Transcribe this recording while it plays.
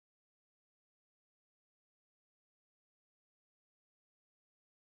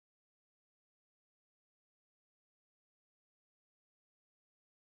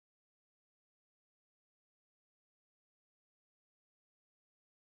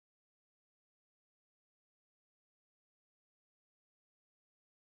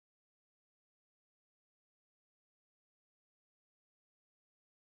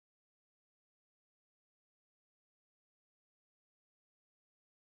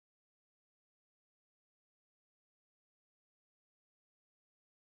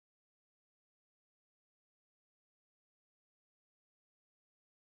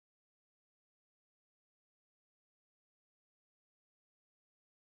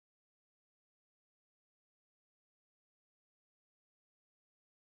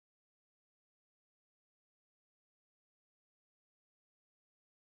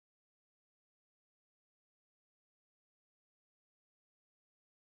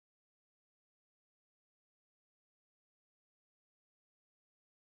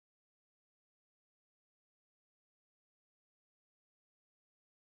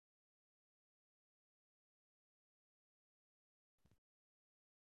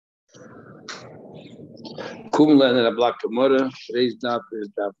Kumla and a black Gemara. Today's daf is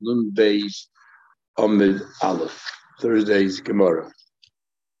daf Nun Beis Amid Aleph. Thursday's Gemara.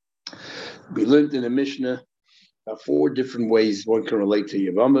 We learned in the Mishnah four different ways one can relate to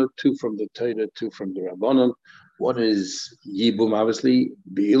Yevamos, two from the Torah, two from the Rabbanon. One is Yibum, obviously,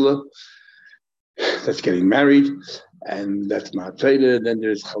 Beila, that's getting married, and that's Ma'atayda. Then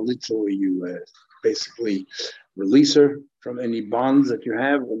there's Chalitza, where you basically release her from any bonds that you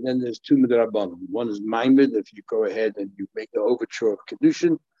have, and then there's two Midrabanan. One is Maimed, if you go ahead and you make the overture of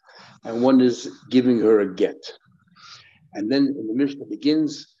Kedushin, and one is giving her a get. And then in the Mishnah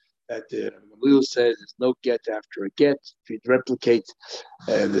begins that the Malil says there's no get after a get. If you replicate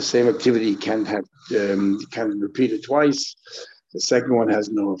the same activity, you can't repeat it twice. The second one has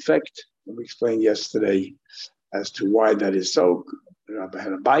no effect. And we explained yesterday as to why that is so. Rabbi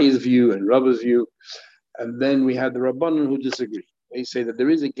had Abaye's view and Rabba's view. And then we had the Rabbanan who disagree. They say that there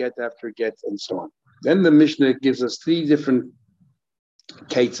is a get after a get and so on. Then the Mishnah gives us three different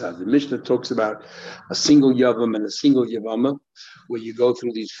cases. The Mishnah talks about a single Yavam and a single Yevama, where you go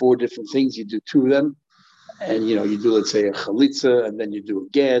through these four different things. You do two of them. And, you do, let's say, a Chalitza, and then you do a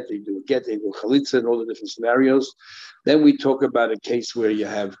get, you do a get, you do a Chalitza, and all the different scenarios. Then we talk about a case where you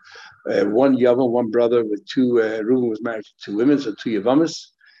have one Yavam, one brother with two, Reuben was married to two women, so two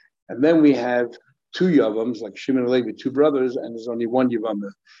Yevamas. And then we have two Yavams, like Shimon and Levi, two brothers, and there's only one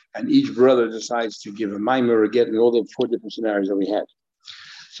Yavama. And each brother decides to give a maimer or a get in all the four different scenarios that we had.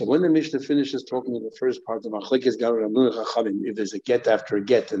 So when the Mishnah finishes talking in the first part of Machlekes Gavar and Amnun Chachamim, if there's a get after a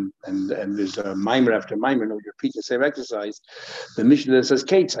get and there's a maimer after a maimer, and we repeat the same exercise, the Mishnah then says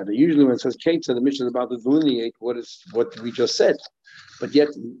Ketzad. Usually when it says Ketzad, the Mishnah is about to delineate what we just said. But yet,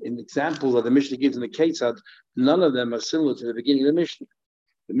 in examples that the Mishnah gives in the Ketzad, none of them are similar to the beginning of the Mishnah.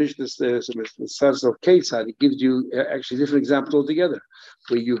 The Mishnah says of Ketzad, it gives you actually different examples altogether,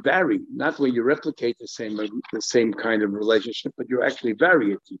 where you vary, not where you replicate the same kind of relationship, but you actually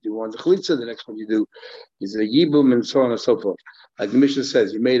vary it. You do one Chalitza, the next one you do is a Yibum, and so on and so forth. Like the Mishnah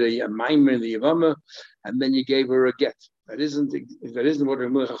says, you made a maimer in the Yevama, and then you gave her a get. That isn't what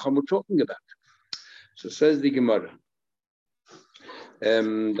Ramon Chacham were talking about. So says the Gemara.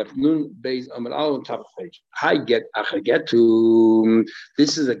 On top of page. I get to.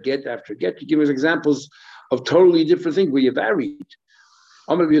 This is a get after get. You give us examples of totally different things where you varied.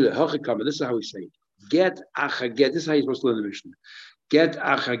 This is how we say it. Get achaget. This is how you're supposed to learn the Mishnah. Get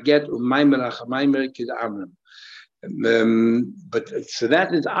achaget u'maimer achamaimer kid amram. But so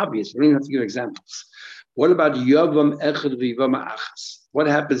that is obvious. We don't have to give examples. What about Yavam Echad V'Yavama Achas? What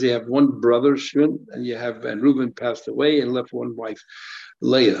happens? You have one brother, Shimon, and Reuben passed away and left one wife,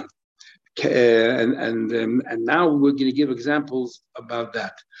 Leah. And now we're going to give examples about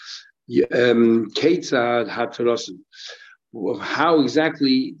that. Ketzad Hatarasim. How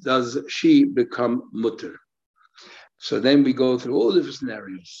exactly does she become mutter? So then we go through all different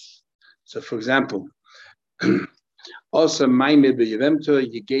scenarios. So, for example, also Maimed B'Yevemto,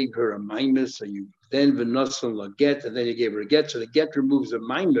 you gave her a maimer, so you then v'nosan la get, and then you gave her a get. So the get removes a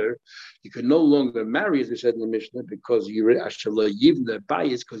maimer. You can no longer marry, as we said in the Mishnah, because you already yivna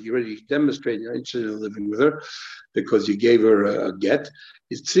bias, because you already demonstrated you're interested in living with her, because you gave her a get.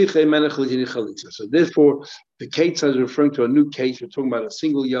 So therefore, the case is referring to a new case. We're talking about a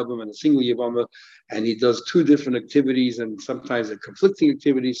single yavam and a single yavama, and he does two different activities, and sometimes they're conflicting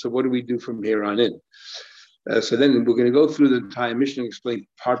activities. So what do we do from here on in? So then we're going to go through the entire Mishnah and explain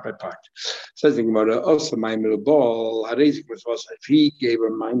part by part. Says the Gemara, also maimer ball. If he gave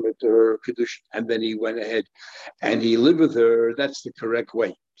her maimer to her kedushin, and then he went ahead and he lived with her, that's the correct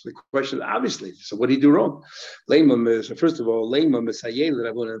way. So the question, obviously, so what did he do wrong? So first of all, in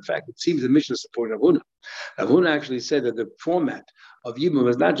fact, it seems the Mishnah supported Ravuna. Ravuna actually said that the format of Yibum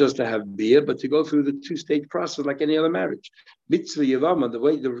is not just to have beer, but to go through the two-stage process like any other marriage. Mitzvah Yevama,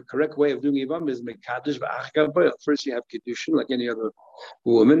 the correct way of doing Yevama is Mekadosh v'Achgabayel. First you have Kedushin like any other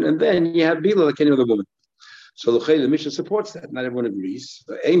woman, and then you have Bila like any other woman. So the Mishnah supports that. Not everyone agrees.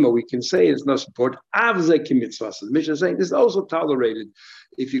 The Ema, we can say it's no support. The Mishnah is saying this is also tolerated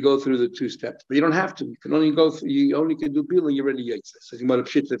if you go through the two steps. But you don't have to. You can only go through, you only can do Bila and you're already Yaitza. So if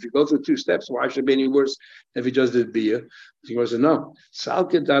you go through two steps, why should it be any worse than if you just did Bia? So said, no.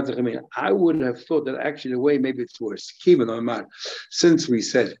 I would have thought that actually, in a way, maybe it's worse. Since we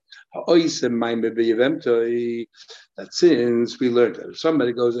said that since we learned that if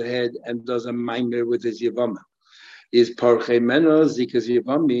somebody goes ahead and does a maimer with his yavama, is Parche Mena Zika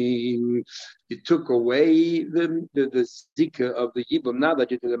Yevamim. You took away the Zika of the Yibam, now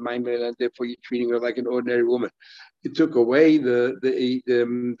that you did a Maimer, and therefore you're treating her like an ordinary woman. You took away the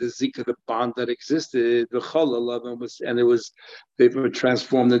Zika, the bond that existed, the Chalal of them, and they were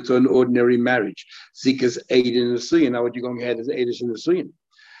transformed into an ordinary marriage. Zika's aid in the Suyan. Now what you're going ahead is aid in the Suyan.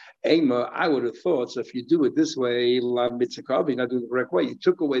 Ema, I would have thought, so if you do it this way, La Mitzvah Kav, you're not doing it the correct way. You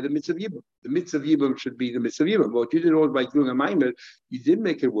took away the Mitzvah Yibam. The Mitzvah Yibam should be the Mitzvah Yibam. What you did all by doing a Maimer, you did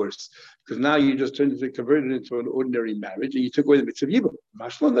make it worse. Because now you just converted it into an ordinary marriage and you took away the Mitzvah Yibam.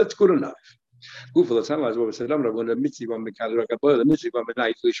 Mashlan, that's good enough. Gufa, that's what we said. The Mitzvah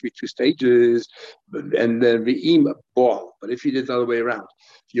there should be two stages, and then the ball. But if you did the other way around,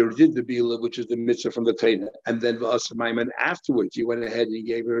 you did the Bila, which is the Mitzvah from the Taina, and then and afterwards you went ahead and you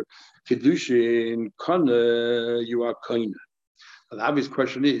gave her Kedushin, Kana, you are Kaina. The obvious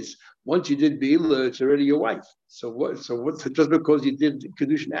question is, once you did Bila, it's already your wife. So what? Just because you did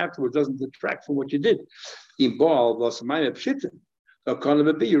Kedushin afterwards doesn't detract from what you did. In ball, Vasamayim Pshitim. So kind of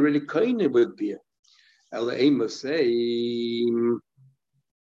a beer, you're really kind of with beer. Ela say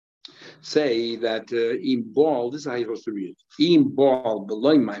that in ball, this is how you're supposed to read it. In ball,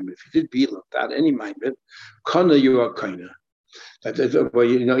 below maimed. If you did beer without any maimed, kana you are kinda.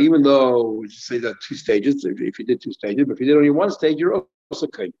 Well, even though we say that two stages, if you did two stages, but if you did only one stage, you're also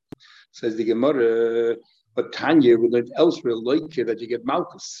kind. Says the Gemara, but Tanya, we learned elsewhere like that you get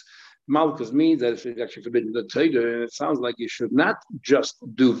malchus. Malchus means that it's actually forbidden to Torah, and it sounds like you should not just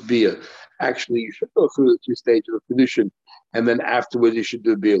do beer. Actually, you should go through the two stages of tradition, and then afterwards you should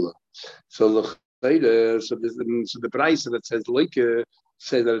do beer. So the price that says like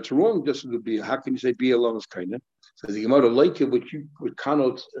say that it's wrong just to do beer. How can you say beer alone is kind of? Says the Gemara like which you would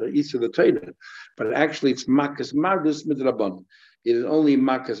connote east of the Torah, but actually it's makas mardus midrabanan. It is only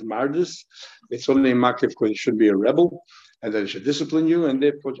makas mardus. It's only makas because you should be a rebel. And then it should discipline you, and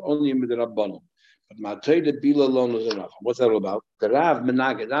therefore it's only a midrabanan. But matayda bila alone is enough. What's that all about? The Rav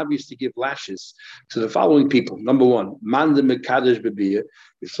Menaged, Rav used to give lashes to the following people. Number one, man the mekadesh bebiyah.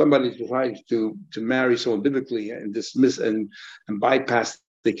 If somebody decides to marry someone biblically and dismiss and bypass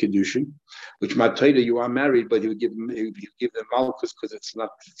the kedushin, which matayda you are married, but you give them malchus because it's not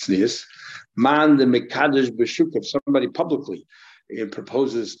tznius. Man the mekadesh b'shuk. If somebody publicly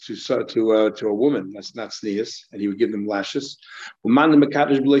proposes to a woman, that's not sneas, and he would give them lashes. Somebody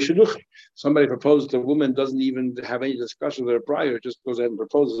proposes to a woman, doesn't even have any discussion with her prior, just goes ahead and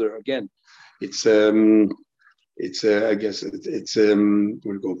proposes her again. It's I guess it's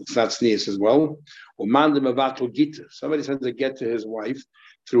not sneas as well. Somebody sends a get to his wife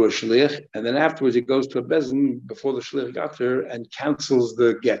through a shliach, and then afterwards he goes to a bezin before the shliach got there and cancels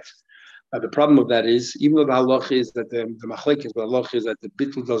the get. The problem of that is, even though the halach is that the machlek is, the halach is that the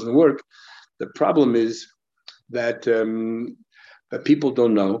bittul doesn't work, the problem is that that people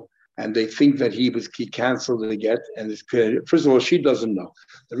don't know, and they think that he canceled the get, and first of all, she doesn't know.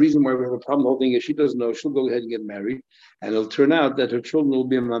 The reason why we have a problem, the whole thing is she doesn't know, she'll go ahead and get married, and it'll turn out that her children will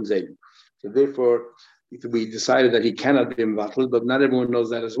be mamzerim. So therefore, we decided that he cannot be mvatel, but not everyone knows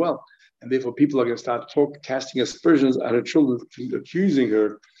that as well. And therefore, people are going to start casting aspersions at her children, accusing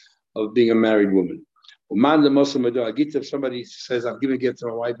her of being a married woman. If somebody says, I'm giving a get to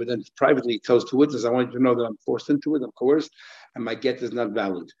my wife, but then privately tells two witnesses, I want you to know that I'm forced into it, I'm coerced, and my get is not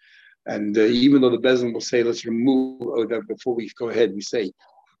valid. And even though the bezin will say, let's remove that before we go ahead, we say,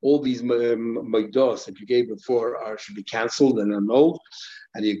 all these maidos that you gave before should be canceled and annulled,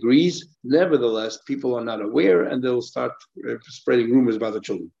 and he agrees. Nevertheless, people are not aware, and they'll start spreading rumors about the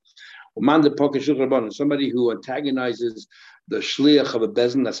children. Somebody who antagonizes the shliach of a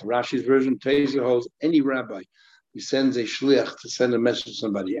bezin, that's Rashi's version. Teizer holds any rabbi who sends a shliach to send a message to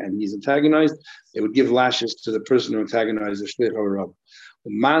somebody and he's antagonized, they would give lashes to the person who antagonized the shliach of a rabbi.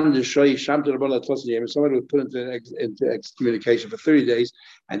 Somebody was put into excommunication for 30 days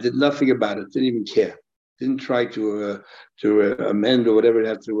and did nothing about it, didn't even care, didn't try to amend or whatever, it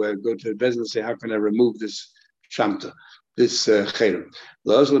had to go to the bezin and say, how can I remove this shamta, this cherem?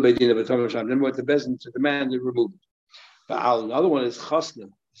 Then went to bezin to demand to remove it. Another one is chasna,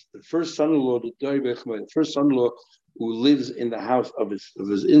 the first son-in-law, the first son-in-law who lives in the house of his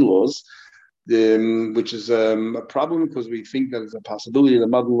in-laws, which is a problem because we think that there's a possibility the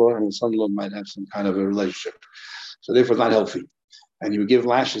mother-in-law and the son-in-law might have some kind of a relationship. So therefore it's not healthy. And you would give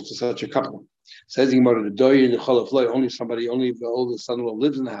lashes to such a couple. Says only if the oldest son-in-law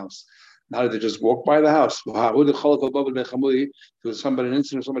lives in the house. Now they just walk by the house. There was an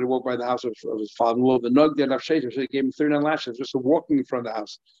incident, somebody walked by the house of his father-in-law. The Nog did have shade, so he gave him 39 lashes just for walking in front of the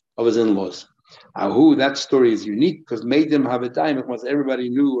house of his in-laws. That story is unique because made them have a time once everybody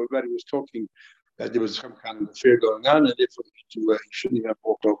knew, everybody was talking that there was some kind of affair going on, and therefore he shouldn't even have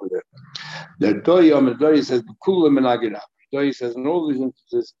walked over there. The Doy says, Doy says, in all these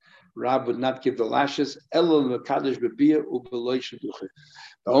instances, Rab would not give the lashes. The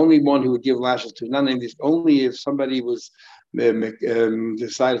only one who would give lashes to none of these, only if somebody was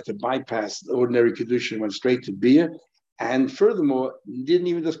decided to bypass the ordinary kedusha and went straight to bia, and furthermore didn't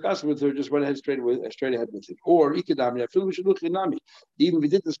even discuss with her, just went ahead straight ahead with it. Or ikadami, I feel we should look inami. Even if we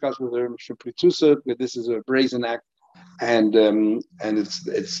did discuss with her, but this is a brazen act, and it's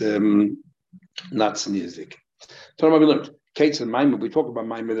not sneezik. Tell me what we learned. Kates and Maimon, we talk about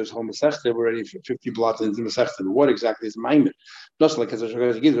Maimon, there's whole Masechta, we're already 50 blocks into Masechta. But what exactly is Maimon? Not like as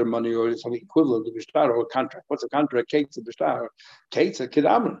a give her money or something equivalent to Bishtar or a contract. What's a contract? Kates and Bishtar. Kates a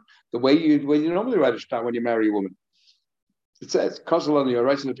Kidaman. The way you normally write a Shtar when you marry a woman. It says, Kosel on your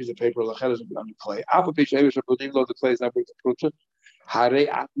writes on a piece of paper, Lachet is on the clay. Alpha Pish Avish Abudilo, the clay is not with the Pruta. Hare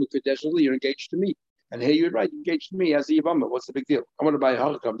Atmu Kadeshali, you're engaged to me. And here you're right, engaged to me as a Yevama. What's the big deal? I want to buy a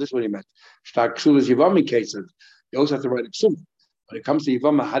halakam. This is what he meant. Shtar Ksul is Yevami cases. You also have to write a ksuba. When it comes to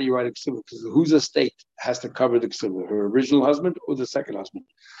Yevama, how do you write a ksuba? Because whose estate has to cover the ksuba? Her original husband or the second husband?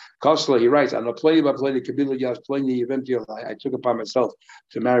 Kosla, he writes, I'm not playing about playing the Kabila Yas, playing the event. I took upon myself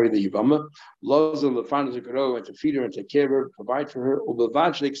to marry the Yevama. Laws of the founders of Karo and to feed her and take care of her, provide for her. But the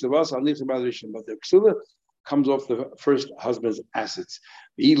ksuba comes off the first husband's assets.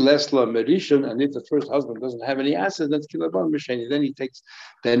 Lesla Merishan, and if the first husband doesn't have any assets, that's Kilaban Mishani.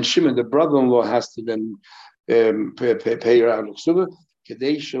 Then Shimon, the brother-in-law, has to then pay her out of ksuba.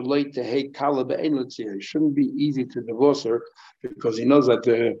 It shouldn't be easy to divorce her because he knows that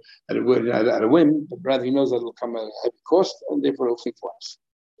at a whim, but rather he knows that it'll come at a heavy cost, and therefore he'll think twice.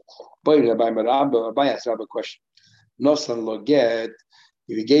 But I have a question. Nosan lo get.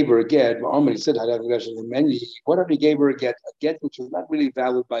 If he gave her a get, he said, what if he gave her a get which was not really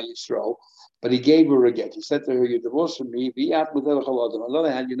valid by Yisrael, but he gave her a get. He said to her, you divorced from me, on the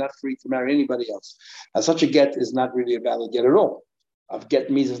other hand, you're not free to marry anybody else. Now, such a get is not really a valid get at all. Of get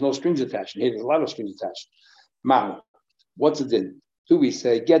means there's no strings attached. Here, there's a lot of strings attached. Mao, what's it in? Do we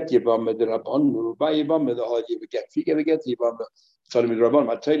say, get Yevama the Rabban, buy Yevama the holiday of a get? If you get a get Yevama, tell me the Rabban,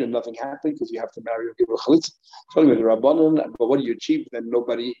 I tell you, nothing happened because you have to marry or give her chalitza. Tell me the Rabban, but what do you achieve? Then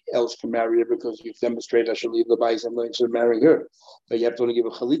nobody else can marry her because you've demonstrated I should leave the bais and instead of marrying her. But you have to only give a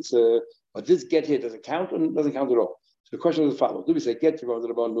chalitza. But this get here, does it count or doesn't count at all? So the question is as follows. Do we say get Yevama the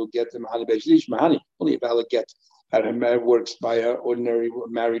Rabban, get the Mahani Beishlish, Mahani? Only a valid get. And her works by an ordinary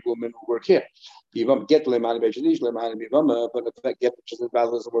married woman who work here. Get but if that get which is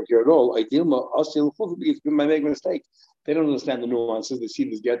valid doesn't work here at all, because you might make a mistake. They don't understand the nuances. They see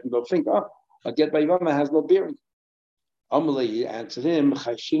this get and they'll think, a get by Yevama has no bearing. Amalei answered him,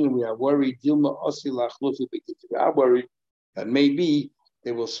 we are worried. We are worried that maybe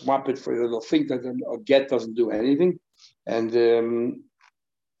they will swap it for. They'll think that a get doesn't do anything, and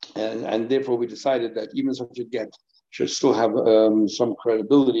therefore we decided that even such a get should still have some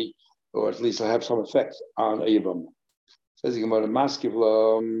credibility, or at least have some effect on a Yevama. Says the Gemara,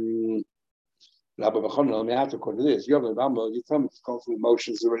 Rabbi Bachon, let me ask according to this. You tell me it's going through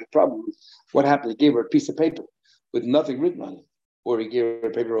emotions, already a problem. What happened? He gave her a piece of paper with nothing written on it. Or he gave her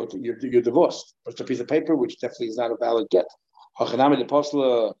a paper, wrote, you're divorced. But it's a piece of paper, which definitely is not a valid get. Does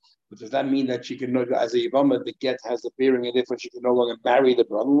that mean that she can, as a Yevama, the get has the bearing and therefore she can no longer marry the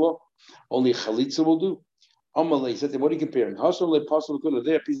brother-in-law? Only chalitza will do? Amalei said, what are you comparing?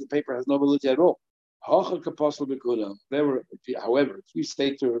 There, a piece of paper has no validity at all. However, if you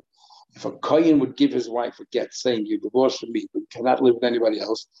say to her, if a kohen would give his wife a get saying you divorced from me but cannot live with anybody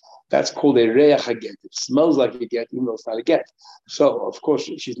else, that's called a reach get. It smells like a get, even though it's not a get. So, of course,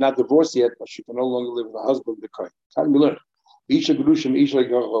 she's not divorced yet, but she can no longer live with her husband, the kohen. How do we learn? A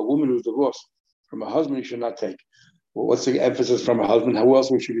woman who's divorced from a husband, you should not take. Well, what's the emphasis from a husband? Who else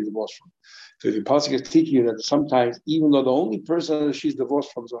would she be divorced from? So the pasuk is teaching you that sometimes, even though the only person that she's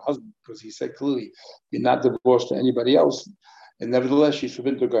divorced from is her husband, because he said clearly, you're not divorced to anybody else, and nevertheless she's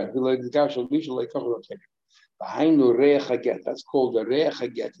forbidden to go. That's called the reach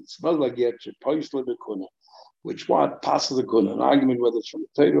get. It smells like get. Which what passes the kuna? An argument whether it's from the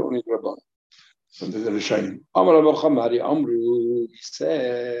Torah or the Rabban. From the Rishonim. He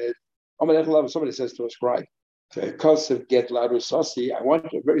said, somebody says to a scribe, because of get larusasi, I want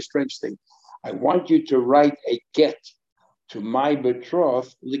a very strange thing. I want you to write a get to my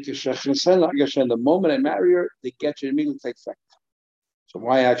betrothed. The moment I marry her, the get should immediately take effect. So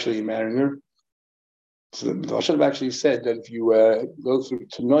why actually marrying her? So the Lashon have actually said that if you go through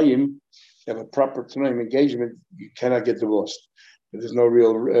Tanoim, you have a proper Tanoim engagement, you cannot get divorced. There's no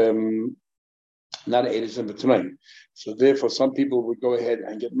real not Eidus and B'Tanaim. So therefore, some people would go ahead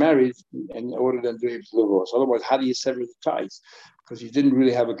and get married in order then to be able to divorce. Otherwise, how do you sever the ties? Because you didn't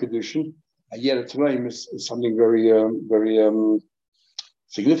really have a Kedushin, and yet a Tanaim is something very, very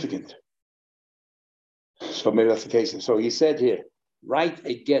significant. So maybe that's the case. So he said here, write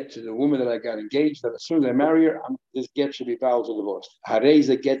a get to the woman that I got engaged, that as soon as I marry her, this get should be valid to divorce. Harez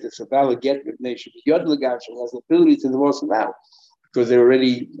a get, it's a valid get, but they should be Yod L'Gavshin, has the ability to divorce her now, because they're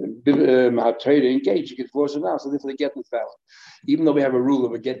already engaged. You can divorce her now, so therefore the get is valid. Even though we have a rule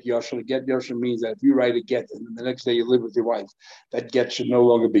of a get Yoshin, a get Yoshin means that if you write a get and then the next day you live with your wife, that get should no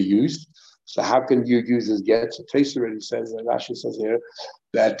longer be used. So how can you use this get? So Tais already says, and Rashi says here,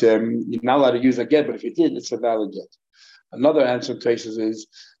 that you're not allowed to use a get, but if you did, it's a valid get. Another answer to Tais is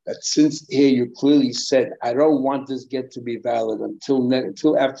that since here you clearly said, I don't want this get to be valid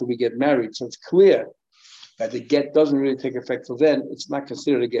until after we get married, so it's clear that the get doesn't really take effect till then, it's not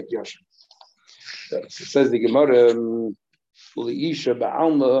considered a get Yoshin. So it says the Gemara, Isha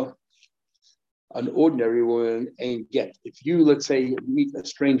Ba'alma, an ordinary woman ain't get. If you, let's say, meet a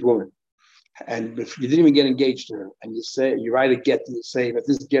strange woman, and if you didn't even get engaged to her, and you write a get and you say that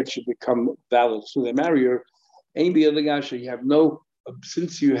this get should become valid so they marry her, ain't be other guy,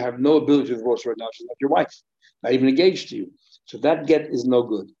 since you have no ability to divorce right now, she's not your wife, not even engaged to you. So that get is no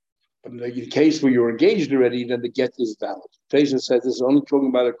good. But in the case where you're engaged already, then the get is valid. Taisha says this is only talking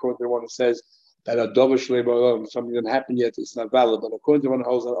about according to one that says that a dovish le'ba'olam, something that happened yet, it's not valid. But according to one that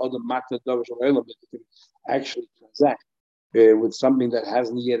holds that other makna dovish le'ba'olam, that you can actually transact with something that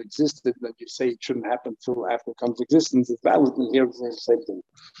hasn't yet existed, that you say it shouldn't happen until after it comes to existence, it's valid. And here it's the same thing.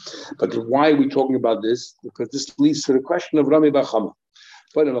 But why are we talking about this? Because this leads to the question of Rami Bachama.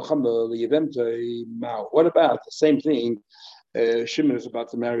 What about the same thing? Shimon is about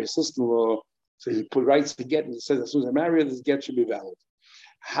to marry a sister-in-law, so he writes the get and he says, as soon as I marry her, this get should be valid.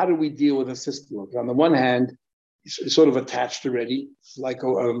 How do we deal with a sister-in-law? On the one hand, it's sort of attached already, like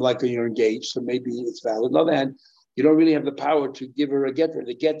you're engaged, so maybe it's valid. On the other hand, you don't really have the power to give her a get.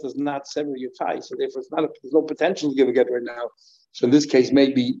 The get does not sever your tie, so therefore there's no potential to give a get right now. So in this case,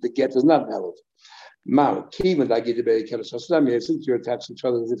 maybe the get is not valid. Since you're attached to each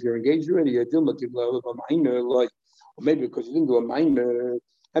other as if you're engaged already, or maybe because you didn't do a minor,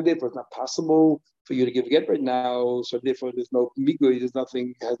 and therefore it's not possible for you to give a get right now. So therefore there's no migui, there's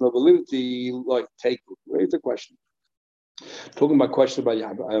nothing, has no validity. Like take, where's the question? Talking about question about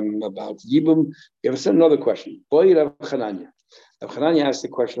Yibum, you have another question. Boy, Rav Chananya. Rav Chananya asked the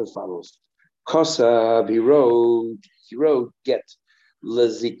question as follows: Kosa, he wrote get.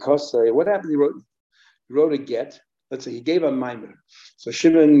 Lazikosa. What happened? He wrote a get. Let's say he gave a mimer. So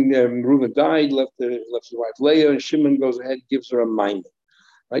Shimon, Reuben died, left his wife Leah, and Shimon goes ahead and gives her a mimer,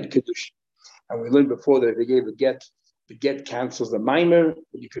 right? Kiddush. And we learned before that if he gave a get, the get cancels the mimer,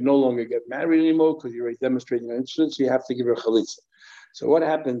 but you can no longer get married anymore because you're already demonstrating an interest, so you have to give her chalitza. So what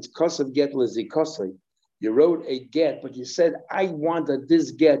happens? Kosav get lazikosa. You wrote a get, but you said, I want that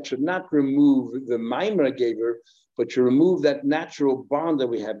this get should not remove the mimer I gave her, but you remove that natural bond that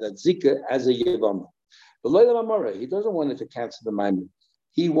we have, that zika, as a yevama. But he doesn't want it to cancel the mimer.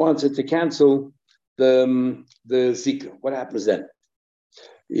 He wants it to cancel the zika. What happens then?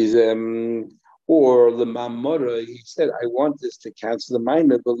 Is or the mamora, he said, I want this to cancel the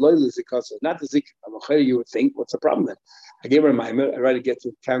mimer, but not the zika. You would think, what's the problem then? I gave her a mimer, I write to get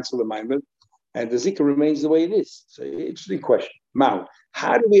to cancel the mimer, and the zika remains the way it is. So interesting question. Now,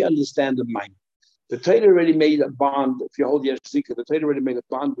 how do we understand the mimer? The Torah already made a bond. If you hold Yesh Zika, the Torah already made a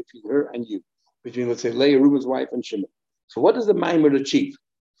bond between her and you, between, let's say, Leah, Reuben's wife, and Shimon. So what does the Maimer achieve?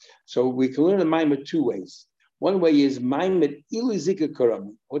 So we can learn the Maimer two ways. One way is Maimer Ili Zika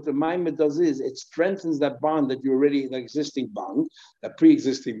Karam. What the Maimer does is it strengthens that bond that you already, the existing bond, that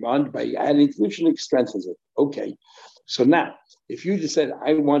pre-existing bond, by adding Kedushin, it strengthens it. Okay. So now, if you just said,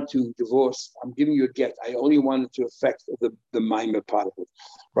 I want to divorce, I'm giving you a get, I only wanted to affect the Maimer part of it,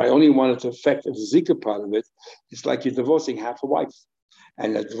 or I only wanted to affect the Zika part of it, it's like you're divorcing half a wife.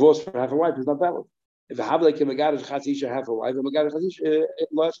 And a divorce for half a wife is not valid. If a Havlik and Megarish Chatzisha half a wife, and Megarish Chatzisha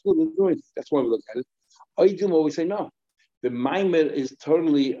last school is doing it. That's why we look at it. Or we say no. The Maimer is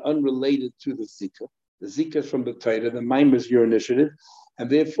totally unrelated to the Zika. The Zika is from the Torah, the Maimer is your initiative, and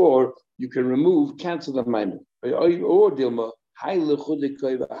therefore you can cancel the Maimer. Or Dilma, or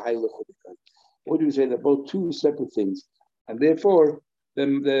do we say they're both two separate things? And therefore,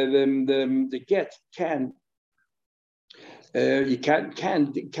 the get can you can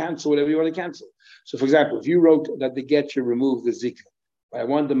cancel whatever you want to cancel. So, for example, if you wrote that the get should remove the zika, I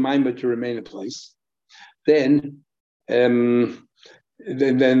want the mimer to remain in place, then it's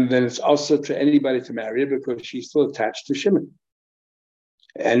also to anybody to marry her because she's still attached to Shimon.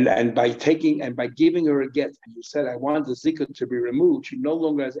 And by giving her a get, and you said, I want the zikah to be removed, she no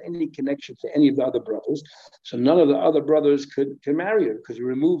longer has any connection to any of the other brothers. So none of the other brothers can marry her because you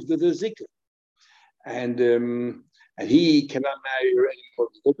removed the zikah. And he cannot marry her anymore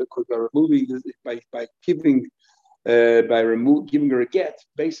because by removing this, by giving giving her a get,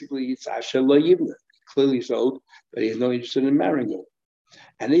 basically it's Asher Lo Yivna. Clearly showed that he has no interest in marrying her.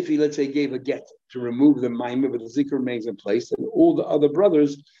 And if he, let's say, gave a get to remove the maimah, but the zikr remains in place, then all the other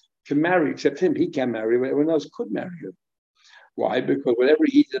brothers can marry, except him. He can't marry, but everyone else could marry her. Why? Because whatever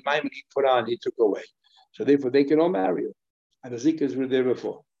the maimah he put on, he took away. So therefore, they can all marry her. And the zikrs were there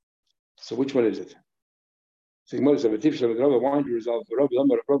before. So which one is it? So why don't you resolve the Rabbi?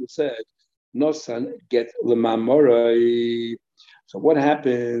 The Rabbi said, Nosan get lemamoroi. So what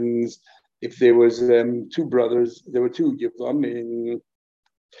happens if there was two brothers? There were two Yevamim.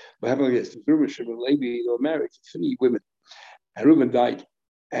 What happened like this? Reuben, Shimon, Levi, they were married to 3 women. And Reuben died.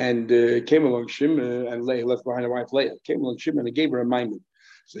 And came along Shimon, and Leah left behind a wife, Leah. Came along Shimon and gave her a maimon.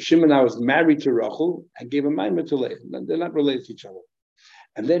 So Shimon now was married to Rachel and gave a maimon to Leah. They're not related to each other.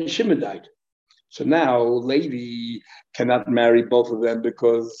 And then Shimon died. So now Levi cannot marry both of them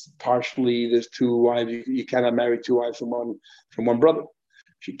because partially there's 2 wives. You cannot marry 2 wives from one brother.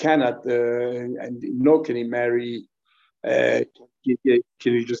 She cannot, and nor can he marry. Can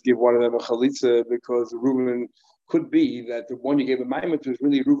you just give one of them a chalitza? Because Reuben could be that the one you gave a maimon to is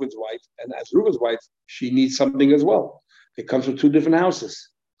really Reuben's wife, and as Reuben's wife, she needs something as well. It comes from 2 different houses.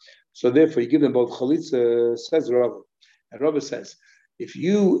 So therefore, you give them both chalitza, says Rava. And Rava says, if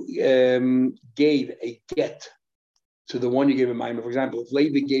you gave a get to the one you gave a maimon, for example, if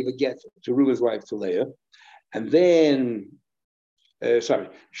Levi gave a get to Reuben's wife, to Leah, and then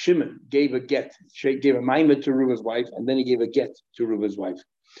Shimon gave a get. She gave a maimon to Reuben's wife, and then he gave a get to Reuben's wife.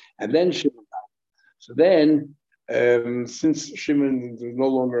 And then Shimon died. So then, since Shimon is no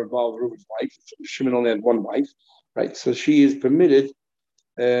longer involved with Reuben's wife, Shimon only had one wife, right? So she is permitted,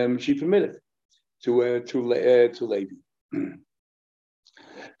 to Levi.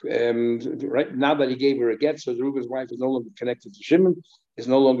 Right now that he gave her a get, so Reuben's wife is no longer connected to Shimon, is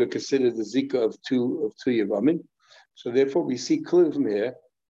no longer considered the zikah of two Yevamim. So therefore, we see clearly from here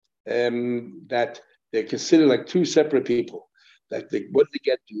that they're considered like 2 separate people. What did the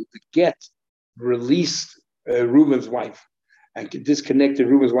get do? The get released Reuben's wife and disconnected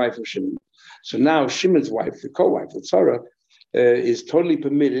Reuben's wife from Shimon. So now Shimon's wife, the co-wife, the Tzara, is totally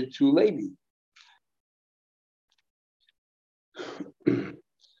permitted to Levi.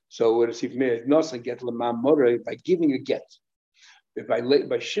 So what does he from here? Nosa get lemamoroi by giving a get.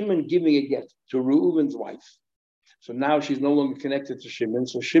 By Shimon giving a get to Reuben's wife. So now she's no longer connected to Shimon.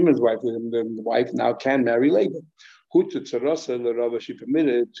 So Shimon's wife, the wife, now can marry Laban. Hutu tzarasa l'Rava, she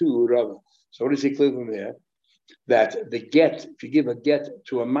permitted to Rava. So what does he clear from there? That the get, if you give a get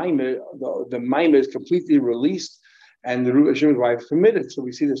to a maimer, the maimer is completely released, and the Shimon's wife is permitted. So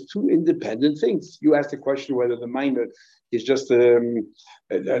we see there's 2 independent things. You asked the question whether the maimer is just an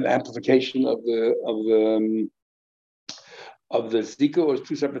amplification of the zika, or it's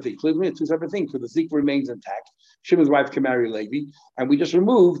 2 separate things. Clearly, it's 2 separate things. So the zika remains intact. Shimon's wife can marry Levi, and we just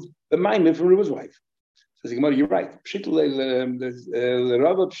removed the maimon from Reuben's wife. Says Gemara, you're right.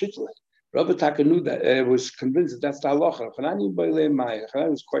 Rava Taka knew that, was convinced that that's the halacha. Hanani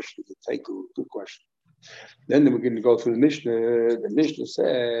was questioning the take. Good question. Then we're going to go through the Mishnah. The Mishnah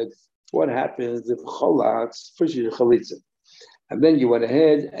said, what happens if cholatz, first you did chalitza, and then you went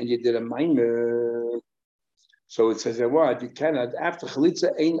ahead and you did a maimon. So it says that what you cannot after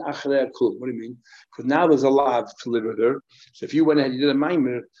chalitza ein achrei klum. What do you mean? Because now there's a law to live with her. So if you went ahead and did a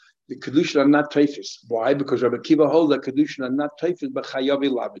maimer, the kedushin are not teifus. Why? Because Rabbi Kiva holds that kedushin are not teifus, but chayavi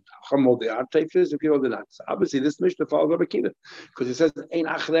lavit. Chum hold they are teifus. If you hold they're not. So obviously this Mishnah follows Rabbi Kiva because it says ein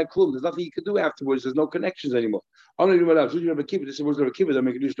achrei klum. There's nothing you can do afterwards. There's no connections anymore. Only what else? Rabbi Kiva. This was Rabbi Kiva that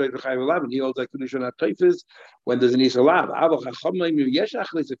make kedushin teifus chayavi lavit. He holds that kedushin are not teifus when there's an isa lav. Avol chacham leimu yesh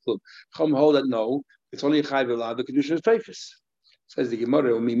achrei klum. Chum hold that no. It's only a chayv elav. The kedusha is teifus. Says the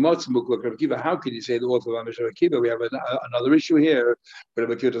Gemara, how can you say the author of Mishnah Kiva? We have another issue here, but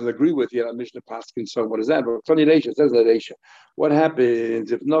Rabbi Kiva doesn't agree with you. Mishnah Paskin. So what is that? But funny Reisha says that Reisha. What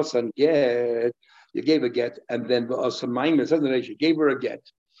happens if Nosan get? You gave a get, and then some Maimon says that Reisha gave her a get,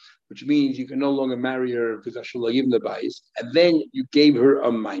 which means you can no longer marry her because Ashula Yivna Bais, and then you gave her a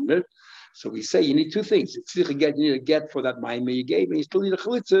Maimon. So we say you need 2 things. You need a get for that maimah you gave, and you still need a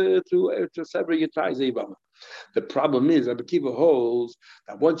chalitza to sever your ties. The problem is, Rabbi Kiva holds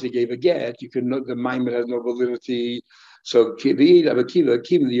that once you gave a get, the maimah has no validity. So Rabbi Kiva,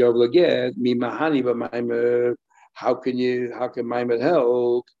 the yovel get mi mahani b'maimah. How can maimah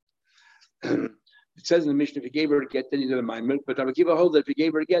help? It says in the Mishnah, if you gave her a get, then you did a maimer. But Rabbi Akiva holds that if you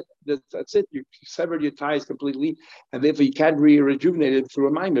gave her a get, that's it. You severed your ties completely, and therefore you can't rejuvenate it through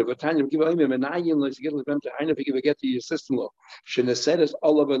a maimer. But Tanya, if you give a get to your sister-in-law,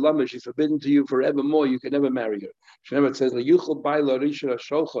 she's forbidden to you forevermore. You can never marry her. She never says, if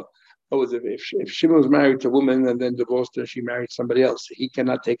Shimon was married to a woman and then divorced her, she married somebody else. He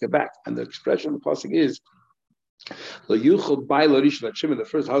cannot take her back. And the expression of the pasuk is, Shimon, the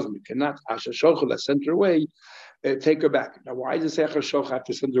first husband, cannot that sent her away, take her back. Now, why does Shoch have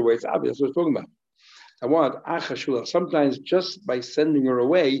to send her away? It's obvious what we're talking about. Sometimes just by sending her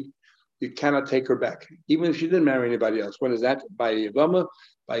away, you cannot take her back, even if she didn't marry anybody else. What is that? By Yevamos,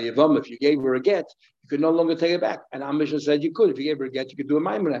 if you gave her a get, you could no longer take it back. And our Mishnah said you could. If you gave her a get, you could do a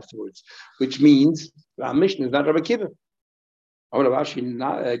maimer afterwards, which means our Mishnah is not Rabbi Akiva.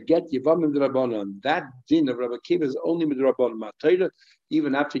 Get Yevamim D'Rabbanan. That din of Rabbi Akiva is only D'Rabbanan.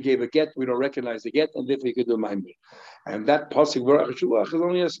 Even after you gave a get, we don't recognize the get, and therefore you could do a maimer. And that pasuk is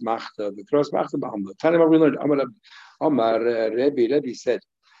only a smachta. The cross smachta b'amla. Tanim we learned. Amar Rebbe said,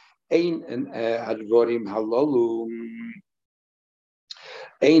 Ein hadvorim halalu.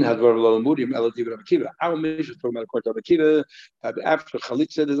 Ein hadvar lalamurim eladiv Rabbi Akiva. Our mission is talking about according to Rabbi Akiva that after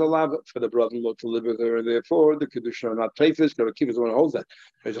chalitza there's a lav for the brother-in-law to live with her, and therefore the kedusha are not teifus. Rabbi Akiva is the one who holds that.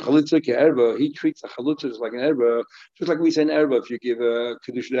 There's a chalitza ke'erba. He treats a chalitza just like an erba, just like we say an erba. If you give a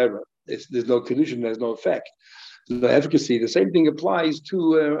kedusha erba, there's no kedusha, there's no effect, there's no efficacy. The same thing applies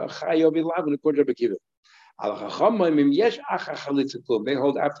to a chayav ilav according to Rabbi Akiva. They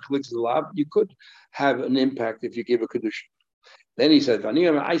hold after chalitza lav, you could have an impact if you give a kedusha. Then he said,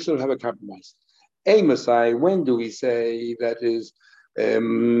 I still have a compromise. Masai, when do we say that there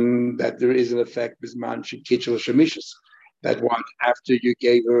is an effect that one after you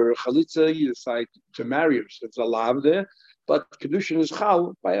gave her chalitza, you decide to marry her. So it's a lav there, but kedushin is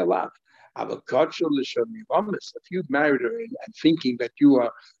chal by a lav. If you married her and thinking that you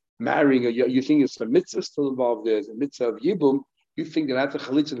are marrying her, you think it's a mitzvah still involved, there's a mitzvah of yibum, you think that after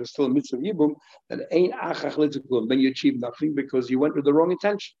chalitza there's still a mitzvah of yibum, then ain't acha chalitza klum. Then you achieve nothing because you went with the wrong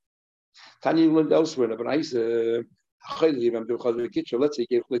intention. Tanya learned elsewhere, but I said, let's say you gave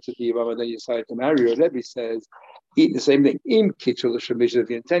chalitza to Yivam and then you decided to marry her. Rebbe says, eat the same thing. Im kitchel l'shamisha,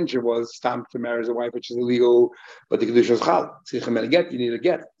 the intention was stamped to marry as a wife, which is illegal, but the condition is chal. You need a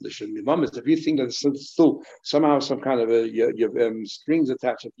get. If you think that there's still somehow some kind of strings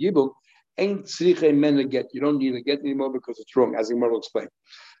attached to yibum, ain't tzriche men a get. You don't need a get anymore because it's wrong, as Gemara will explain.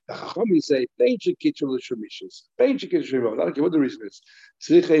 The Chachamim say, "Peinche kitchel l'shamishes." Peinche kitchel l'shamishes. I don't care what the reason is.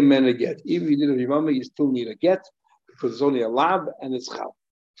 Tzriche men a get. Even if you did a yivama, you still need a get because it's only a lab and it's chal.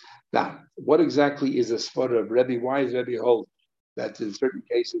 Now, what exactly is a svara of Rebbe? Why is Rebbe hold that in certain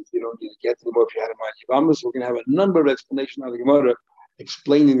cases you don't need to get anymore if you had a mind Yevamos? We're going to have a number of explanations of the Gemara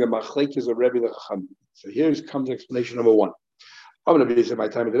explaining the machlekes of Rebbe the Chachamim. So here comes explanation number one.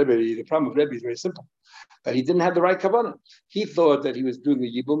 The problem with Rebbe is very simple. That he didn't have the right kavanah. He thought that he was doing the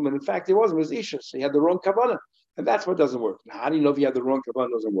yibum, and in fact it wasn't. It was isha. So he had the wrong kavanah. And that's what doesn't work. Now, how do you know if you have the wrong kavanah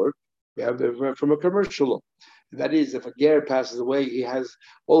it doesn't work? We have from a commercial law. That is, if a ger passes away, he has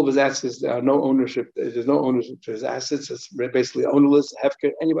all of his assets. There are no ownership. There's no ownership to his assets. It's basically ownerless.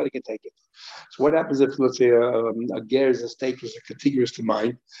 Hefker, anybody can take it. So what happens if, let's say, a ger's estate was contiguous to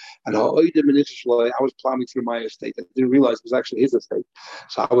mine, and I was plowing through my estate. I didn't realize it was actually his estate.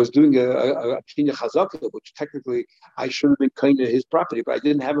 So I was doing a kinya chazaka, which technically I should have been kind of his property, but I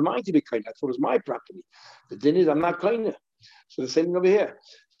didn't have a mind to be kind. I thought it was my property. The din is I'm not kind. So the same thing over here.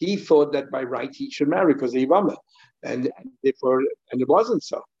 He thought that by right he should marry because of Yevamah, and therefore, and it wasn't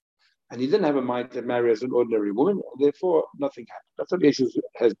so. And he didn't have a mind to marry as an ordinary woman, and therefore nothing happened. That's what basis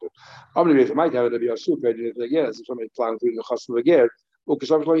has been. Obviously, it might have it to be a super, like, yeah, somebody plowing through the chassan again. Well, because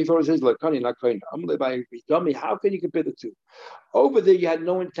he thought it was his, like, not kind. I'm by dummy. How can you compare the two? Over there, you had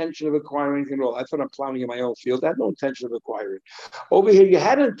no intention of acquiring anything at all. I thought I'm plowing in my own field. I had no intention of acquiring. Over here, you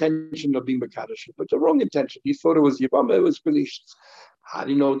had an intention of being Makadash, but the wrong intention. You thought it was Yevamah, it was Felicious. How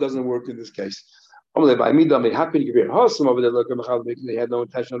do you know it doesn't work in this case? How can you compare? They had no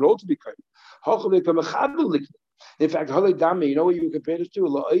intention at all to be kind. In fact, you know what you compare it to?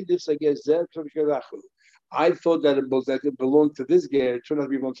 I thought that it belonged to this gear. It turned out to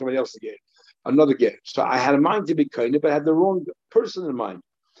belong to somebody else's gear, another gear. So I had a mind to be kind, but I had the wrong person in mind.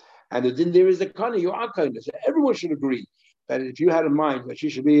 And then there is a kind, you are kind. So everyone should agree that if you had a mind that she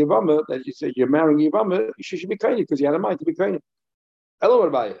should be Yevamah, that you said you're marrying Yevamah, she should be kind because you had a mind to be kind. Hello,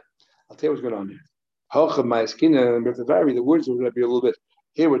 Rabbi. I'll tell you what's going on here. My skin and the words will be a little bit.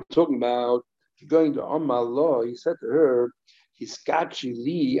 Here we're talking about going to Amma law. He said to her, Hiskachi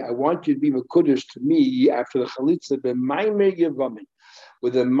li, I want you to be Makudish to me after the Chalitza, be Maimer Yevamim,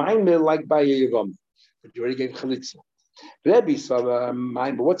 with a Maimer like by Yevamim. but you already gave chalitza. Rebbe saw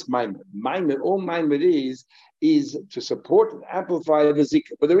Maimer. What's Maimer? Maimer, all Maimer is to support and amplify the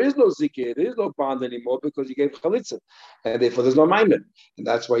zikah. But there is no zikah, there is no bond anymore because you gave chalitza, and therefore there's no Maimer. And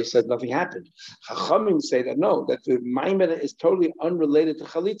that's why he said nothing happened. Chachamim say that no, that the Maimer is totally unrelated to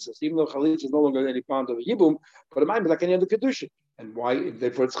chalitza. Even though chalitza is no longer any bond of a yibum, but a Maimer is like any other kedusha. And why?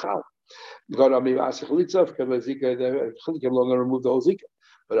 Therefore it's chal. God, I'm asking chalitza because the zikah can no longer remove the whole zikah.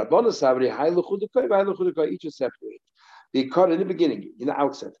 But Abana Sabri, each is separate. The card in the beginning, in the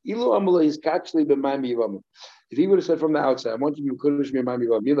outset. If he would have said from the outset, I want you to Kurdish me Mahani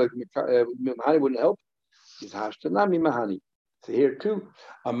wouldn't help. He's Hashtanami Mahani. So here too,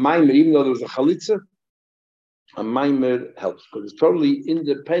 a Maimer, even though there was a Chalitza, a Maimer helps because it's totally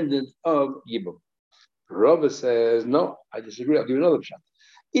independent of Yibum. Rava says, no, I disagree. I'll give you another shot.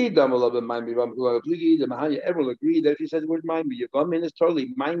 Everyone will agree that if he said the word Maimer, Yevamim is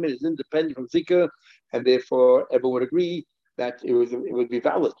totally Maimer is independent from Zika, and therefore everyone would agree that it would be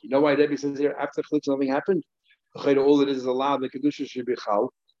valid. You know why Rebbe says here after Chalitza nothing happened? All it is allowed. The kedusha should be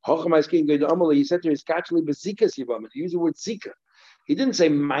chal. He said to his actually bezikas Yevamim. He used the word Zika. He didn't say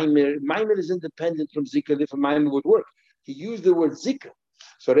Maimer. Maimer is independent from Zika. If a Maimer would work, he used the word Zika.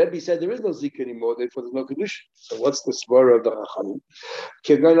 So Rebbe said there is no zikah anymore, therefore there's no kedusha. So what's the svara of the chachamim?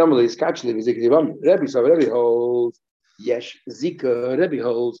 Rebbe holds yesh zikah. Rebbe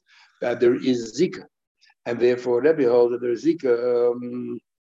holds that there is zikah, and therefore Rebbe holds that there is zikah.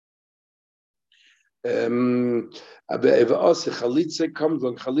 If chalitza comes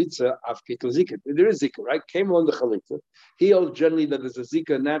on chalitza, there is zikah, right? Came on the chalitza. He holds generally that there's a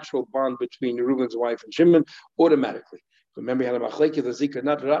zikah, natural bond between Reuben's wife and Shimon, automatically. Remember, he had a machlekes the zikah,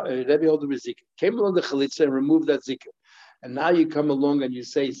 not Rebbe held the zikah. Came along the chalitza and removed that zikah, and now you come along and you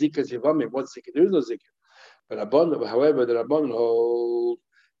say zikah's yevamim. What's zikah? There is no zikah. But however, the Rabban hold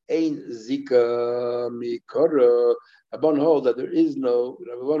ain't zikah mikara. Rabban hold that there is no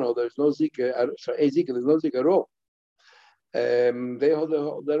zikah. So a zikah, there's no zikah at all. They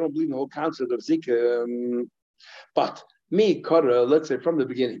don't believe in the whole concept of zikah. But me, Kara, let's say from the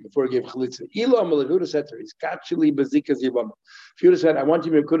beginning, before he gave chalitza, if you would have said to her, he's actually bezikas yivama. If you would have said, I want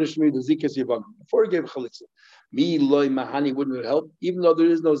you to Kurdish me the zikas yivama, before he gave chalitza, me loy mahani wouldn't have helped, even though there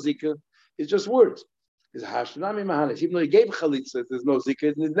is no zika, it's just words. It's hashtanami mahani. Even though he gave chalitza, there's no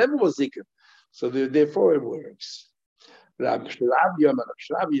zika, and it never was zika. So therefore it works. Rav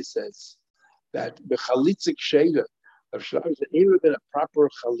Shravi says that the chalitza ksheda, Rav Shravi said, it would have been a proper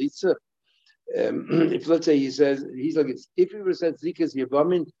chalitza. If let's say he's like if he would have said Zika's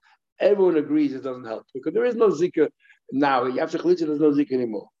Yevamim, everyone agrees it doesn't help because there is no Zika now. After Chalitza, there's no Zika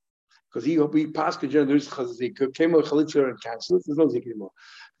anymore because he passed the there is Zika, came with Chalitza and canceled it. There's no Zika anymore.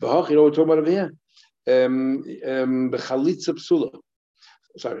 But you know what we're talking about over here? The Chalitza Psula.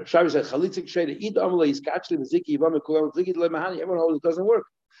 Sorry, Shavi said Chalitza Ksheda. Eat Amala is actually the Zika Yevamim Kulam Zika Lemahani. Everyone holds it doesn't work.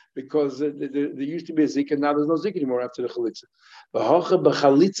 Because there used to be a zikah, now there's no zikah anymore after the chalitza.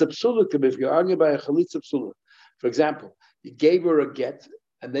 If you argue by a chalitza psula, for example, you gave her a get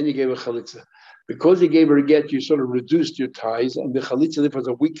and then you gave her chalitza. Because you gave her a get, you sort of reduced your ties, and the chalitza was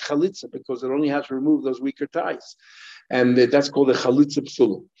a weak chalitza because it only has to remove those weaker ties, and that's called a chalitza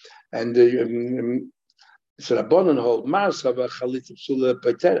psula. And so Rabbanan hold Marsav chalitza psula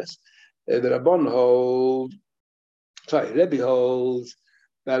paiteres. The Rabbanan hold, Rebbe holds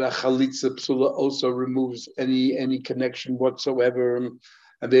that a chalitza psula also removes any connection whatsoever, and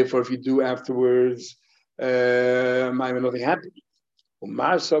therefore, if you do afterwards, nothing happened.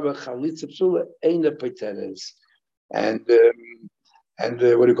 Chalitza psula ain't a paiteres, and what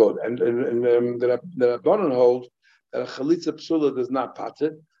do you call it? And the Rabbanan hold that a chalitza psula does not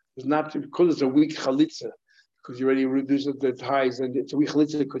pater, does not because it's a weak chalitza. Because you already reduced the ties, and it's a weak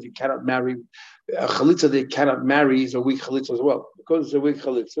chalitza because you cannot marry. A chalitza they cannot marry is a weak chalitza as well. Because it's a weak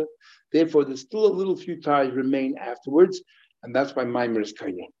chalitza, therefore there's still a little few ties remain afterwards, and that's why Maimer is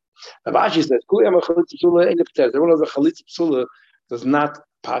kainah. Rabashi says, everyone knows the chalitza psula does not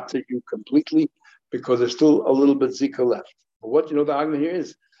pater you completely because there's still a little bit zika left. But what the argument here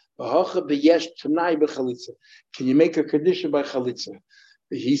is, can you make a condition by chalitza?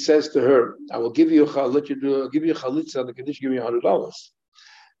 He says to her, I will give you I'll give you a chalitza on the condition give me $100.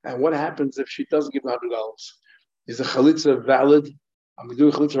 And what happens if she doesn't give $100? Is the chalitza valid? I'm going to do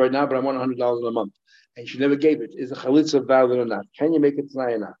a chalitza right now, but I want $100 in a month. And she never gave it. Is the chalitza valid or not? Can you make it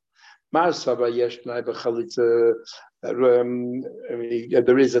tonight or not? There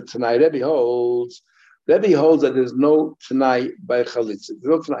is a tonight. Rebbe holds that there's no tonight by chalitza. There's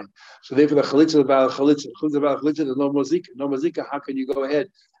no tonight. So therefore, the chalitza about chalitza. There's no more zika. No more zika. How can you go ahead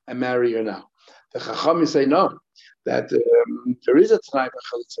and marry her now? The Chachamim say no, that there is a Tanai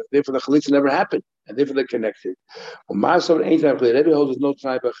b'chalitza, therefore the chalitza never happened, and therefore they're connected. Rebbe holds there's no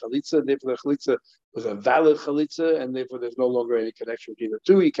Tanai b'chalitza, therefore the chalitza was a valid chalitza, and therefore there's no longer any connection between the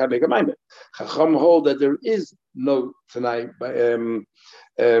two. You can't make a maimer. Chacham hold that there is no Tanai.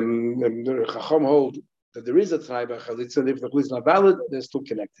 Chacham hold that there is a Tanai b'chalitza, therefore the chalitza is not valid. They're still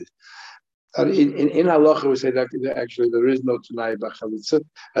connected. In halacha, we say that actually there is no Tanai b'chalitza.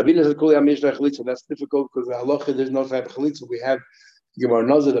 Rabbeinu says kuli amishna chalitza. That's difficult because the halacha there's no Tanai b'chalitza. We have Gemara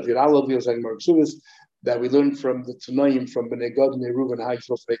Nazir of Yeralav, and Gemara Ksubis that we learned from the Tanaim from Bnei Gad and Reuven how you're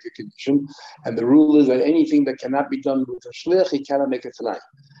supposed to make a condition. And the rule is that anything that cannot be done with a shliach, he cannot make a Tanai.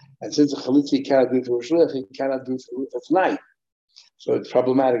 And since a chalitza he cannot do it through a shliach, he cannot do it through a Tanai. So it's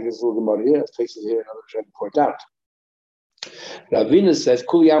problematic. This little Gemara here, it takes it here, another trying to point out. Ravina says,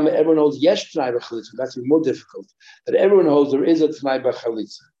 "Kul Yama." Everyone holds yesh Tanai b'chalitza. That's even more difficult. That everyone holds there is a Tanai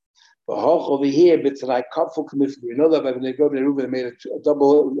b'chalitza. But over here, b'Tanai kapful commitment. We know that by Bnei Gad and Reuven they made a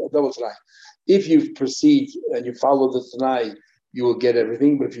double Tanai. If you proceed and you follow the Tanai, you will get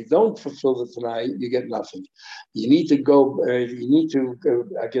everything. But if you don't fulfill the Tanai, you get nothing. You need to go.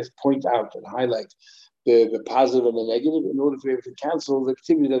 I guess, point out and highlight the positive and the negative in order to be able to cancel the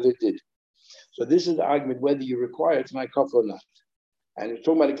activity that they did. So this is the argument whether you require Tanai kafel or not. And we're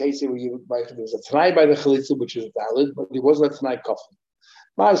talking about a case where there was a Tanai by the chalitza, which is valid, but it wasn't a Tanai kafel.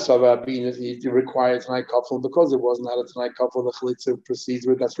 Ma'asava being that you require Tanai kafel because it wasn't a Tanai kafel, the chalitza proceeds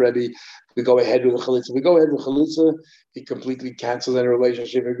with, that's ready. We go ahead with the chalitza. We go ahead with the chalitza, it completely cancels any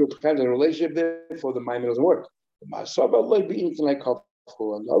relationship. If you cancel a relationship, therefore the maimer doesn't work. Ma'asava like being Tanai kafel.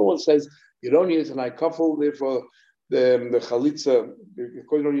 And the other one says you don't need a Tanai kafel, therefore the chalitza,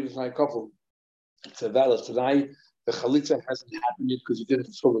 because you don't need a Tanai kafel. It's a valid Tanai. The chalitza hasn't happened yet because you didn't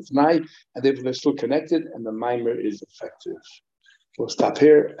fulfill the Tanai, and therefore they're still connected, and the maimer is effective. We'll stop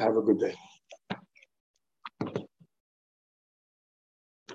here. Have a good day.